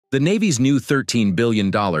The Navy's new $13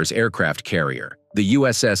 billion aircraft carrier, the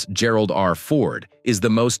USS Gerald R. Ford, is the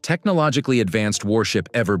most technologically advanced warship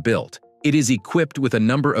ever built. It is equipped with a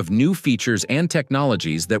number of new features and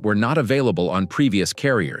technologies that were not available on previous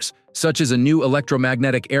carriers, such as a new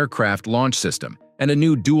electromagnetic aircraft launch system and a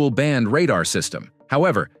new dual-band radar system.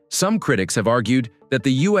 However, some critics have argued that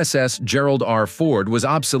the USS Gerald R. Ford was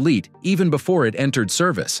obsolete even before it entered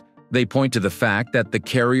service. They point to the fact that the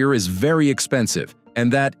carrier is very expensive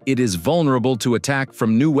and that it is vulnerable to attack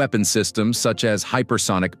from new weapon systems such as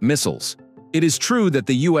hypersonic missiles. It is true that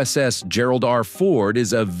the USS Gerald R. Ford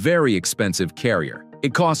is a very expensive carrier.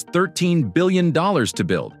 It cost $13 billion to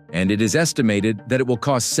build, and it is estimated that it will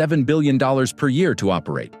cost $7 billion per year to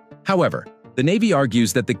operate. However, the Navy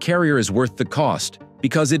argues that the carrier is worth the cost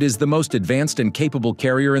because it is the most advanced and capable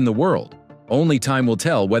carrier in the world. Only time will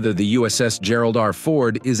tell whether the USS Gerald R.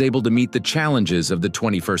 Ford is able to meet the challenges of the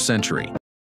 21st century.